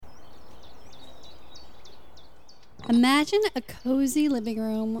Imagine a cozy living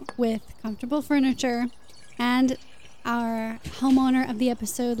room with comfortable furniture, and our homeowner of the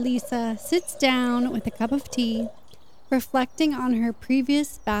episode, Lisa, sits down with a cup of tea, reflecting on her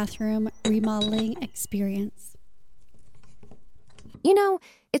previous bathroom remodeling experience. You know,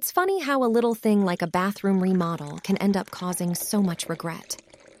 it's funny how a little thing like a bathroom remodel can end up causing so much regret.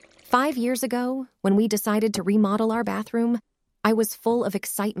 5 years ago, when we decided to remodel our bathroom, I was full of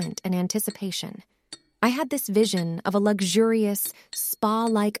excitement and anticipation. I had this vision of a luxurious,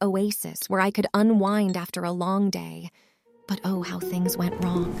 spa-like oasis where I could unwind after a long day. But oh, how things went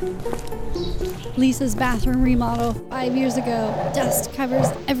wrong. Lisa's bathroom remodel 5 years ago. Dust covers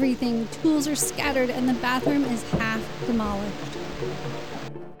everything, tools are scattered, and the bathroom is half demolished.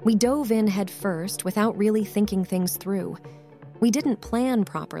 We dove in head first without really thinking things through. We didn't plan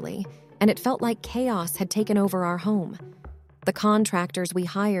properly, and it felt like chaos had taken over our home. The contractors we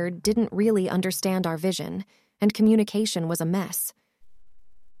hired didn't really understand our vision, and communication was a mess.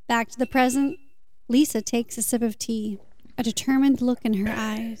 Back to the present, Lisa takes a sip of tea, a determined look in her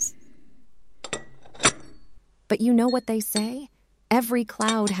eyes. But you know what they say? Every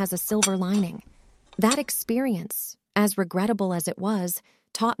cloud has a silver lining. That experience, as regrettable as it was,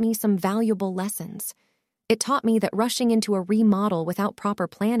 taught me some valuable lessons. It taught me that rushing into a remodel without proper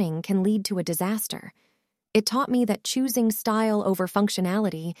planning can lead to a disaster. It taught me that choosing style over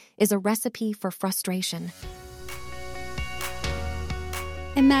functionality is a recipe for frustration.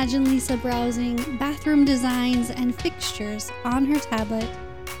 Imagine Lisa browsing bathroom designs and fixtures on her tablet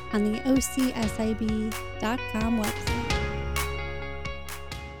on the OCSIB.com website.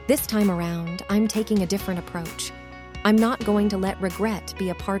 This time around, I'm taking a different approach. I'm not going to let regret be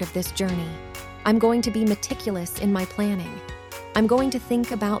a part of this journey. I'm going to be meticulous in my planning. I'm going to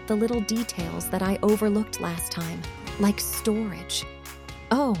think about the little details that I overlooked last time, like storage.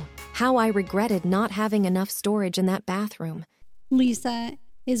 Oh, how I regretted not having enough storage in that bathroom. Lisa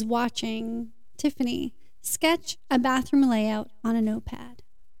is watching Tiffany sketch a bathroom layout on a notepad.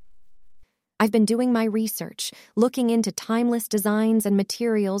 I've been doing my research, looking into timeless designs and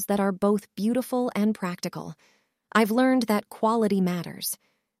materials that are both beautiful and practical. I've learned that quality matters,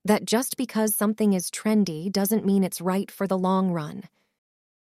 that just because something is trendy doesn't mean it's right for the long run.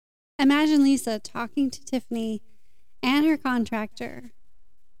 Imagine Lisa talking to Tiffany and her contractor.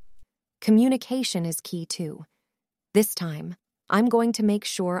 Communication is key too. This time, I'm going to make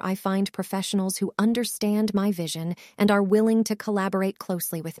sure I find professionals who understand my vision and are willing to collaborate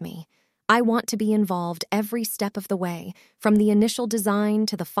closely with me. I want to be involved every step of the way, from the initial design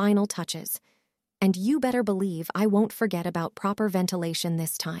to the final touches. And you better believe I won't forget about proper ventilation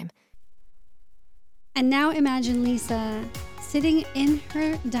this time. And now imagine Lisa sitting in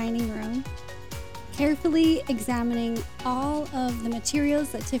her dining room, carefully examining all of the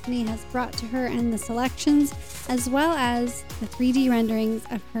materials that Tiffany has brought to her and the selections, as well as the 3D renderings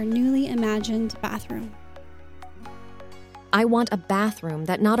of her newly imagined bathroom. I want a bathroom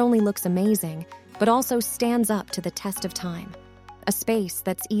that not only looks amazing, but also stands up to the test of time. A space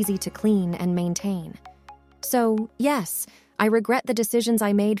that's easy to clean and maintain. So, yes, I regret the decisions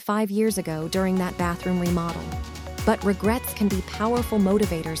I made 5 years ago during that bathroom remodel. But regrets can be powerful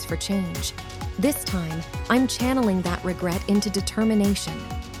motivators for change. This time, I'm channeling that regret into determination.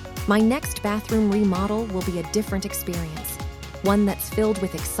 My next bathroom remodel will be a different experience. One that's filled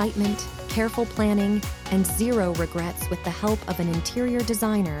with excitement, careful planning, and zero regrets with the help of an interior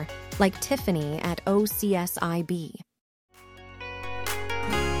designer like Tiffany at OCSIB.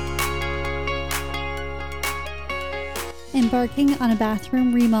 Embarking on a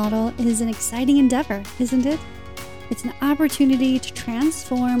bathroom remodel is an exciting endeavor, isn't it? It's an opportunity to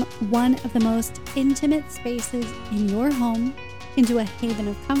transform one of the most intimate spaces in your home into a haven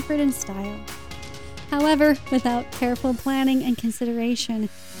of comfort and style. However, without careful planning and consideration,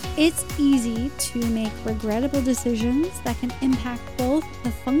 it's easy to make regrettable decisions that can impact both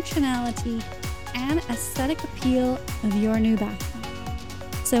the functionality and aesthetic appeal of your new bathroom.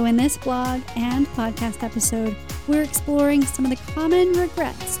 So in this blog and podcast episode, we're exploring some of the common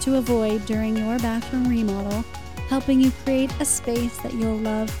regrets to avoid during your bathroom remodel, helping you create a space that you'll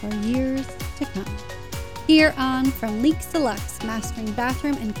love for years to come. Here on From Leaks to Lux, Mastering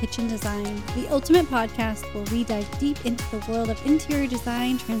Bathroom and Kitchen Design, the ultimate podcast where we dive deep into the world of interior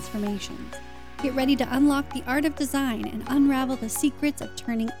design transformations. Get ready to unlock the art of design and unravel the secrets of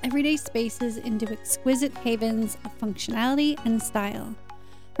turning everyday spaces into exquisite havens of functionality and style.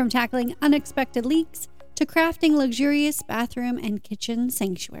 From tackling unexpected leaks to crafting luxurious bathroom and kitchen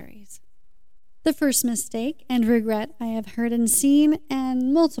sanctuaries. The first mistake and regret I have heard and seen,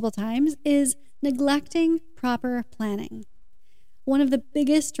 and multiple times, is neglecting proper planning. One of the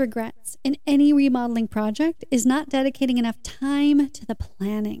biggest regrets in any remodeling project is not dedicating enough time to the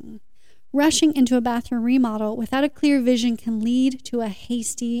planning. Rushing into a bathroom remodel without a clear vision can lead to a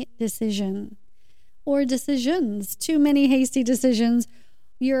hasty decision. Or decisions. Too many hasty decisions.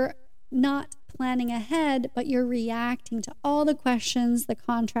 You're not planning ahead, but you're reacting to all the questions the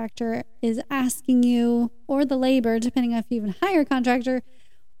contractor is asking you, or the labor, depending on if you even hire a contractor,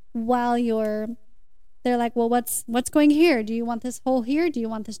 while they're like, well, what's going here? Do you want this hole here? Do you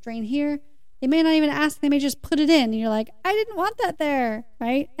want this drain here? They may not even ask, they may just put it in. And you're like, I didn't want that there,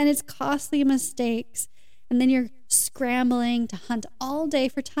 right? And it's costly mistakes. And then you're scrambling to hunt all day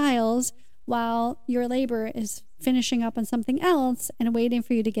for tiles while your labor is finishing up on something else and waiting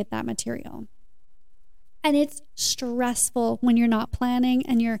for you to get that material. And it's stressful when you're not planning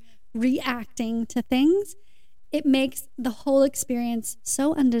and you're reacting to things. It makes the whole experience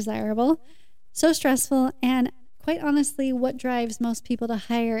so undesirable, so stressful, and quite honestly, what drives most people to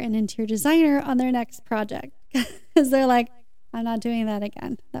hire an interior designer on their next project. Because they're like, I'm not doing that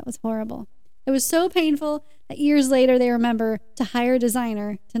again. That was horrible. It was so painful that years later they remember to hire a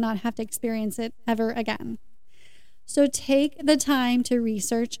designer to not have to experience it ever again. So take the time to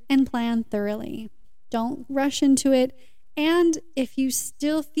research and plan thoroughly. Don't rush into it. And if you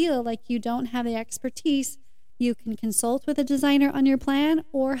still feel like you don't have the expertise, you can consult with a designer on your plan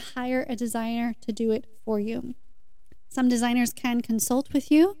or hire a designer to do it for you. Some designers can consult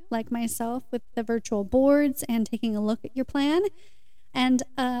with you, like myself, with the virtual boards and taking a look at your plan. And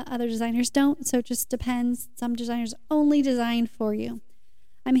other designers don't, so it just depends. Some designers only design for you.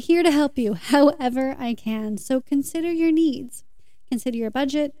 I'm here to help you however I can, so consider your needs. Consider your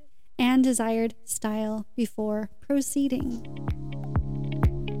budget and desired style before proceeding.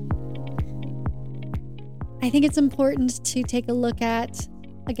 I think it's important to take a look at,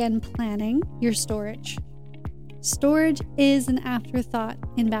 again, planning your storage. Storage is an afterthought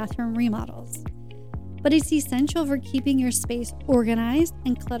in bathroom remodels, but it's essential for keeping your space organized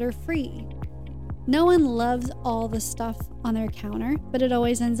and clutter-free. No one loves all the stuff on their counter, but it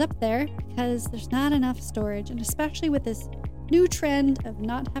always ends up there because there's not enough storage, and especially with this new trend of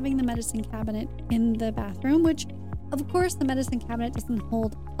not having the medicine cabinet in the bathroom, which, of course, the medicine cabinet doesn't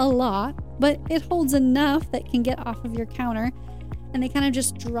hold a lot, but it holds enough that can get off of your counter. And they kind of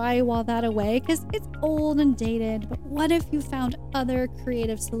just drywall that away because it's old and dated. But what if you found other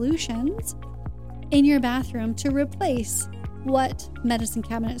creative solutions in your bathroom to replace what medicine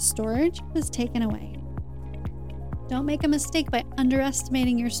cabinet storage was taken away? Don't make a mistake by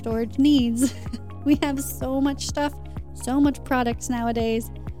underestimating your storage needs. We have so much stuff, so much products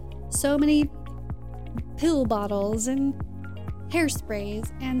nowadays, so many pill bottles and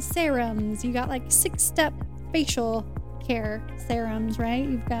hairsprays and serums. You got like 6-step facial care serums, right?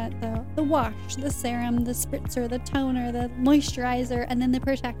 You've got the wash, the serum, the spritzer, the toner, the moisturizer, and then the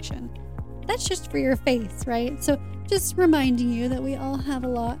protection. That's just for your face, right? So just reminding you that we all have a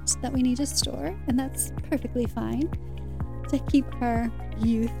lot that we need to store, and that's perfectly fine to keep our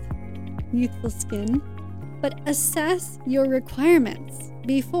youthful skin. But assess your requirements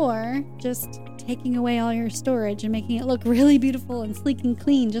before just taking away all your storage and making it look really beautiful and sleek and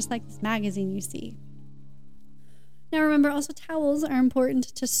clean, just like this magazine you see. Now remember, also towels are important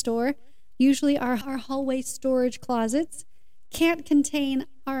to store. Usually our hallway storage closets can't contain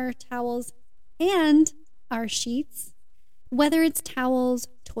our towels and our sheets, whether it's towels,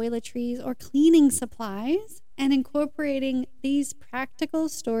 toiletries, or cleaning supplies, and incorporating these practical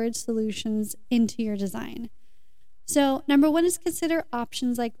storage solutions into your design. So number 1 is consider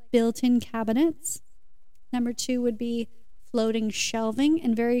options like built-in cabinets. Number 2 would be floating shelving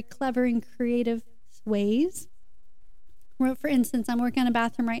in very clever and creative ways. For instance, I'm working on a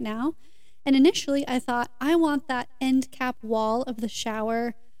bathroom right now, and initially I thought I want that end cap wall of the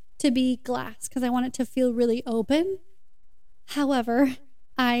shower to be glass because I want it to feel really open. However,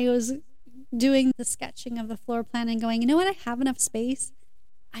 I was doing the sketching of the floor plan and going, you know what, I have enough space.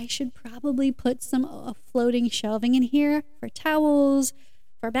 I should probably put some floating shelving in here for towels,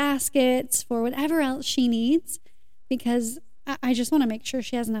 for baskets, for whatever else she needs, because I just want to make sure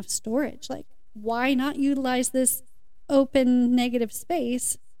she has enough storage. Like, why not utilize this open negative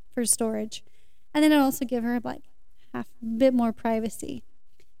space for storage? And then it'll also give her like a bit more privacy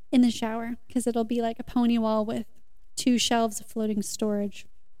in the shower because it'll be like a pony wall with 2 shelves of floating storage.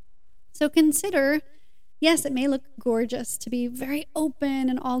 So consider, yes, it may look gorgeous to be very open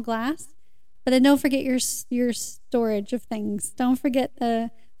and all glass, but then don't forget your storage of things. Don't forget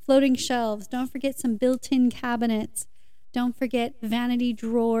the floating shelves. Don't forget some built-in cabinets. Don't forget vanity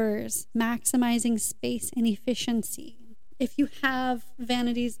drawers, maximizing space and efficiency. If you have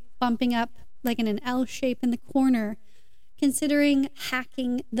vanities bumping up like in an L shape in the corner, considering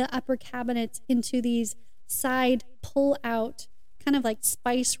hacking the upper cabinets into these side pull-out, kind of like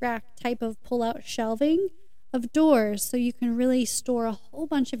spice rack type of pull-out shelving of doors, so you can really store a whole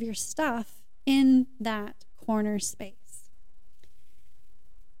bunch of your stuff in that corner space.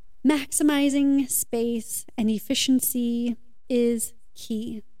 Maximizing space and efficiency is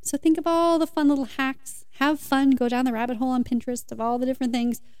key. So think of all the fun little hacks. Have fun, go down the rabbit hole on Pinterest of all the different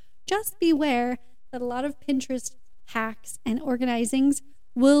things. Just beware that a lot of Pinterest hacks and organizings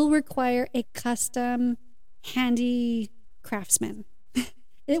will require a custom handy craftsman.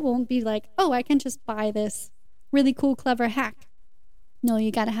 It won't be like, oh, I can just buy this really cool, clever hack. No,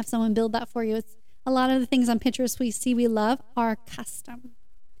 you got to have someone build that for you. It's a lot of the things on Pinterest we love are custom.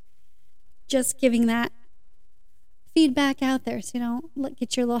 Just giving that feedback out there so you don't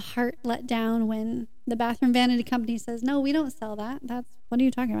get your little heart let down when the bathroom vanity company says, no, we don't sell that. What are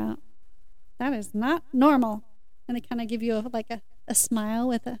you talking about? That is not normal. And they kind of give you a smile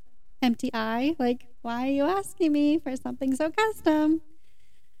with an empty eye. Like, why are you asking me for something so custom?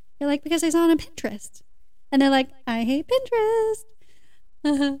 You're like, because I saw it on Pinterest. And they're like, I hate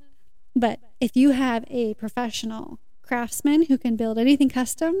Pinterest. But if you have a professional craftsman who can build anything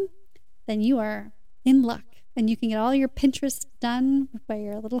custom, then you are in luck. And you can get all your Pinterest done by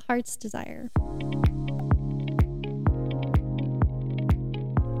your little heart's desire.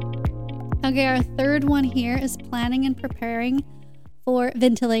 Okay, our third one here is planning and preparing for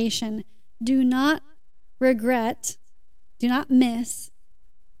ventilation. Do not miss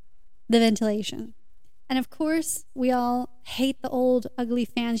the ventilation. And of course, we all hate the old ugly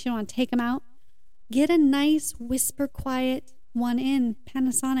fans. You don't want to take them out. Get a nice whisper quiet one in.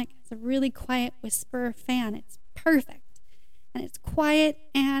 Panasonic has a really quiet whisper fan. It's perfect. And it's quiet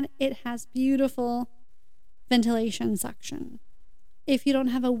and it has beautiful ventilation suction. If you don't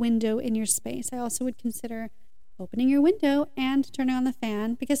have a window in your space, I also would consider opening your window and turning on the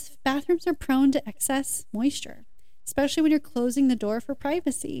fan, because bathrooms are prone to excess moisture, especially when you're closing the door for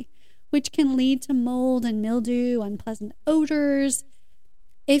privacy, which can lead to mold and mildew, unpleasant odors.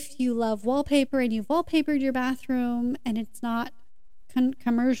 If you love wallpaper and you've wallpapered your bathroom and it's not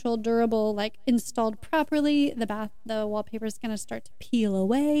commercial durable, like installed properly, the wallpaper is going to start to peel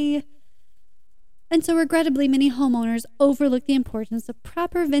away. And so regrettably, many homeowners overlook the importance of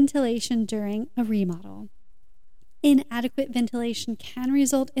proper ventilation during a remodel. Inadequate ventilation can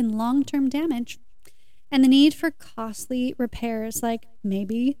result in long-term damage and the need for costly repairs, like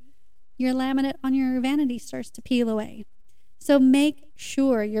maybe your laminate on your vanity starts to peel away. So make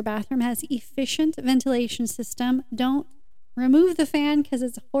sure your bathroom has efficient ventilation system. Don't remove the fan because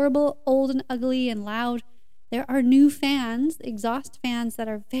it's horrible, old and ugly and loud. There are new fans, exhaust fans, that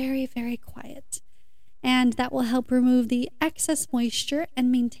are very, very quiet. And that will help remove the excess moisture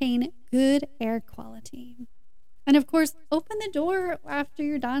and maintain good air quality. And of course, open the door after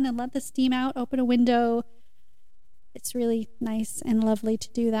you're done and let the steam out. Open a window. It's really nice and lovely to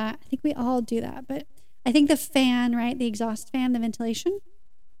do that. I think we all do that. But I think the fan, right, the exhaust fan, the ventilation,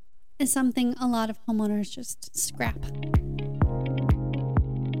 is something a lot of homeowners just scrap.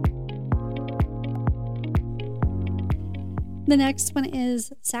 The next one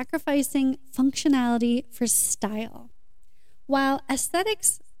is sacrificing functionality for style. While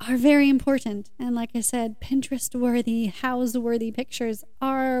aesthetics are very important, and like I said, Pinterest-worthy, house-worthy pictures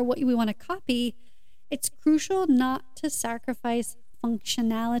are what we want to copy, it's crucial not to sacrifice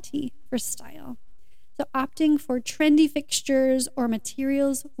functionality for style. So opting for trendy fixtures or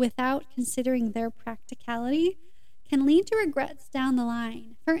materials without considering their practicality can lead to regrets down the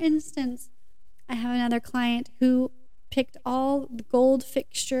line. For instance, I have another client who picked all the gold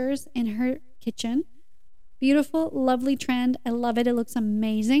fixtures in her kitchen. Beautiful, lovely trend. I love it. It looks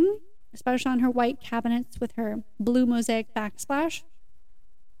amazing, especially on her white cabinets with her blue mosaic backsplash.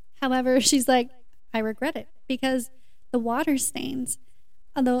 However, she's like, I regret it because the water stains,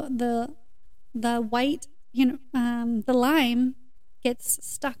 the white, the lime gets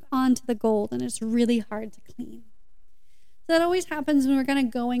stuck onto the gold and it's really hard to clean. So that always happens when we're kind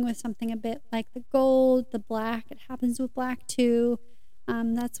of going with something a bit like the gold, the black. It happens with black too.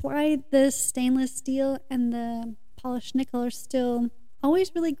 That's why the stainless steel and the polished nickel are still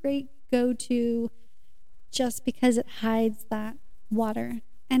always really great go-to, just because it hides that water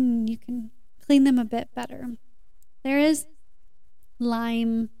and you can clean them a bit better. There is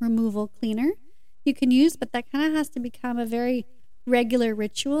lime removal cleaner you can use, but that kind of has to become a very regular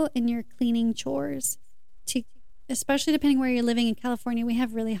ritual in your cleaning chores. Especially depending where you're living. In California, we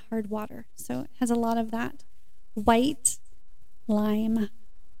have really hard water, so it has a lot of that white lime.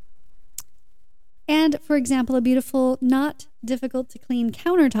 And for example, a beautiful, not difficult to clean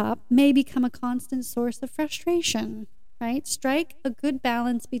countertop may become a constant source of frustration. right? Strike a good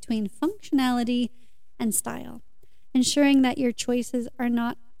balance between functionality and style, ensuring that your choices are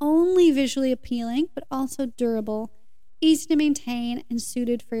not only visually appealing, but also durable, easy to maintain, and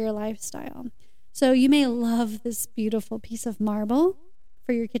suited for your lifestyle. So you may love this beautiful piece of marble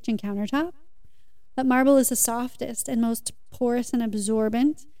for your kitchen countertop, but marble is the softest and most porous and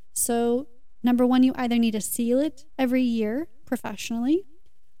absorbent. So number one, you either need to seal it every year professionally,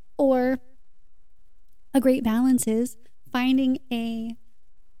 or a great balance is finding a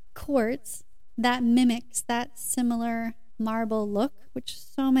quartz that mimics that similar marble look, which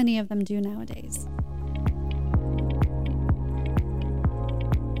so many of them do nowadays.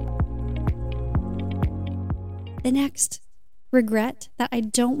 The next regret that I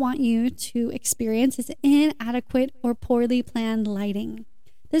don't want you to experience is inadequate or poorly planned lighting.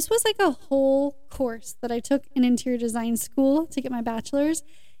 This was like a whole course that I took in interior design school to get my bachelor's,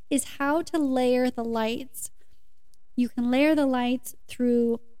 is how to layer the lights. You can layer the lights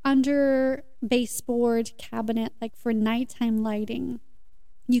through under baseboard cabinet, like for nighttime lighting.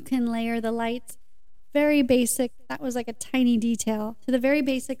 You can layer the lights very basic. That was like a tiny detail to the very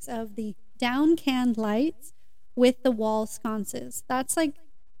basics of the down canned lights with the wall sconces. That's like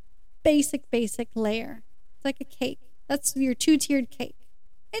basic layer. It's like a cake. That's your 2-tiered cake.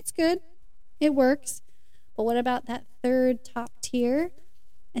 It's good. It works. But what about that third top tier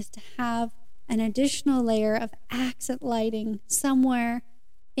is to have an additional layer of accent lighting somewhere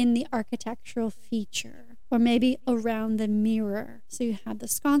in the architectural feature, or maybe around the mirror. So you have the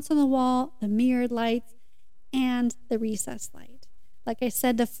sconce on the wall, the mirrored lights, and the recessed light. Like I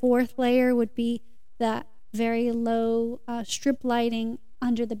said, the fourth layer would be that very low strip lighting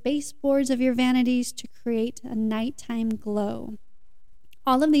under the baseboards of your vanities to create a nighttime glow.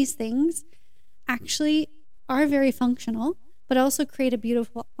 All of these things actually are very functional, but also create a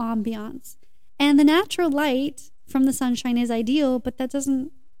beautiful ambiance. And the natural light from the sunshine is ideal, but that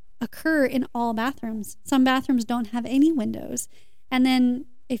doesn't occur in all bathrooms. Some bathrooms don't have any windows. And then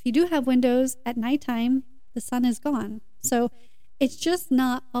if you do have windows at nighttime, the sun is gone. So it's just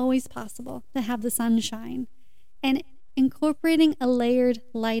not always possible to have the sunshine. And incorporating a layered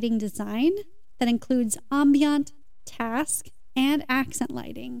lighting design that includes ambient, task, and accent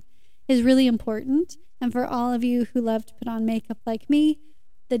lighting is really important. And for all of you who love to put on makeup like me,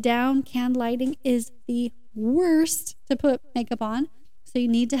 the down canned lighting is the worst to put makeup on. So you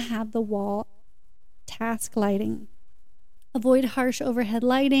need to have the wall task lighting. Avoid harsh overhead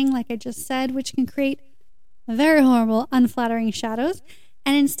lighting, like I just said, which can create very horrible, unflattering shadows,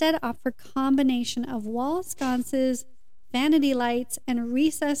 and instead opt for combination of wall sconces, vanity lights, and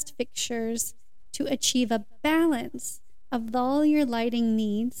recessed fixtures to achieve a balance of all your lighting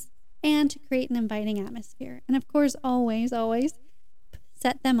needs and to create an inviting atmosphere. And of course, always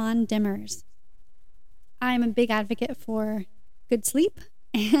set them on dimmers. I'm a big advocate for good sleep,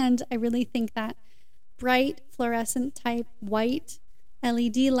 and I really think that bright fluorescent type white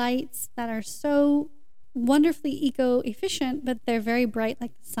LED lights that are so wonderfully eco-efficient, but they're very bright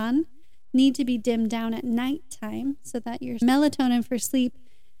like the sun, need to be dimmed down at nighttime so that your melatonin for sleep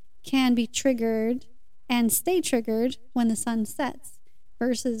can be triggered and stay triggered when the sun sets,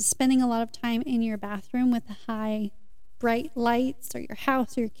 versus spending a lot of time in your bathroom with high bright lights, or your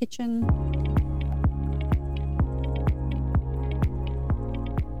house or your kitchen.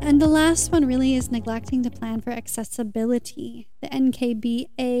 And the last one really is neglecting to plan for accessibility. The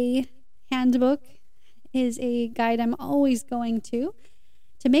NKBA handbook is a guide I'm always going to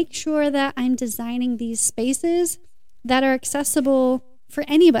make sure that I'm designing these spaces that are accessible for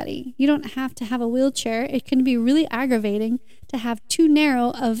anybody. You don't have to have a wheelchair. It can be really aggravating to have too narrow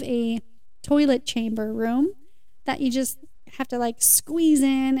of a toilet chamber room that you just have to like squeeze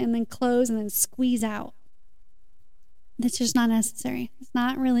in and then close and then squeeze out. That's just not necessary. It's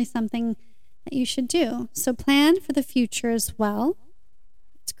not really something that you should do. So plan for the future as well.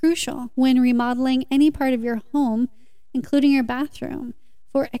 It's crucial when remodeling any part of your home, including your bathroom,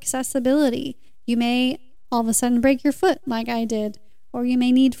 for accessibility. You may all of a sudden break your foot like I did, or you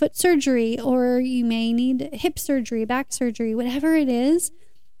may need foot surgery, or you may need hip surgery, back surgery, whatever it is.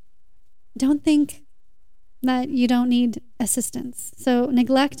 Don't think that you don't need assistance. So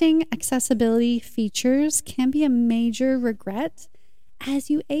neglecting accessibility features can be a major regret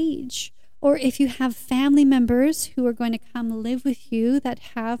as you age, or if you have family members who are going to come live with you that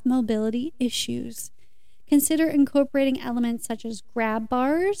have mobility issues. Consider incorporating elements such as grab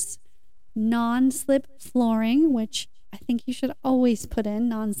bars, non-slip flooring, which I think you should always put in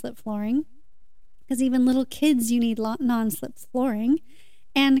non-slip flooring, because even little kids, you need non-slip flooring.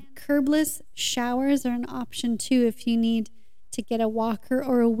 And curbless showers are an option too if you need to get a walker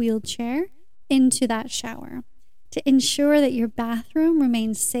or a wheelchair into that shower. to ensure that your bathroom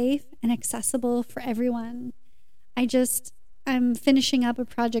remains safe and accessible for everyone. I'm finishing up a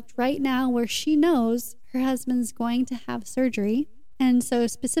project right now where she knows her husband's going to have surgery. And so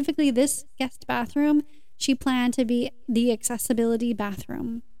specifically this guest bathroom, she planned to be the accessibility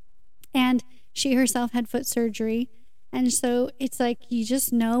bathroom. And she herself had foot surgery. And so it's like, you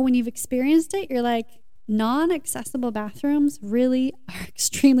just know when you've experienced it, you're like, non-accessible bathrooms really are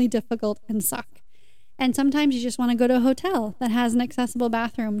extremely difficult and suck. And sometimes you just want to go to a hotel that has an accessible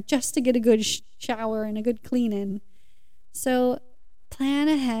bathroom just to get a good shower and a good clean in. So plan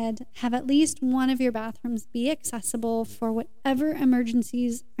ahead, have at least one of your bathrooms be accessible for whatever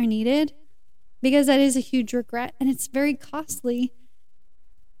emergencies are needed, because that is a huge regret and it's very costly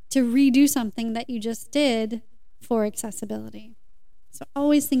to redo something that you just did for accessibility. So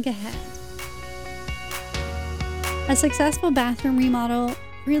always think ahead. A successful bathroom remodel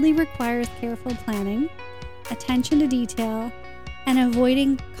really requires careful planning, attention to detail, and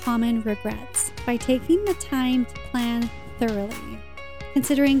avoiding common regrets by taking the time to plan thoroughly,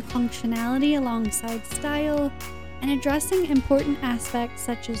 considering functionality alongside style, and addressing important aspects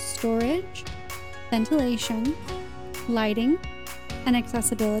such as storage, ventilation, lighting, and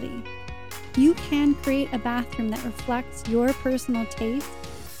accessibility. You can create a bathroom that reflects your personal taste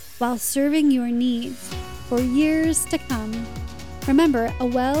while serving your needs for years to come. Remember, a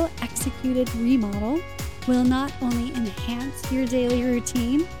well-executed remodel will not only enhance your daily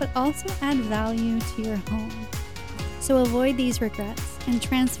routine, but also add value to your home. So avoid these regrets and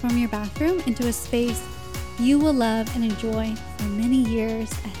transform your bathroom into a space you will love and enjoy for many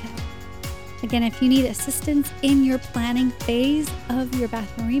years ahead. Again, if you need assistance in your planning phase of your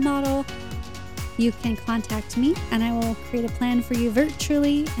bathroom remodel, you can contact me and I will create a plan for you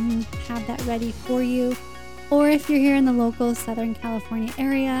virtually and have that ready for you. Or if you're here in the local Southern California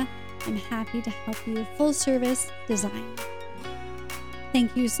area, I'm happy to help you full service design.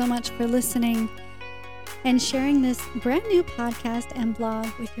 Thank you so much for listening and sharing this brand new podcast and blog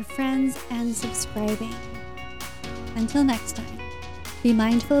with your friends and subscribing. Until next time, be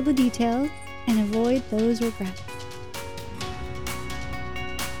mindful of the details and avoid those regrets.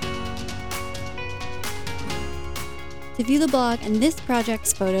 To view the blog and this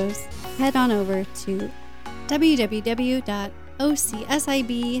project's photos, head on over to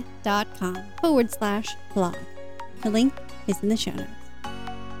www.ocsib.com/blog. The link is in the show notes.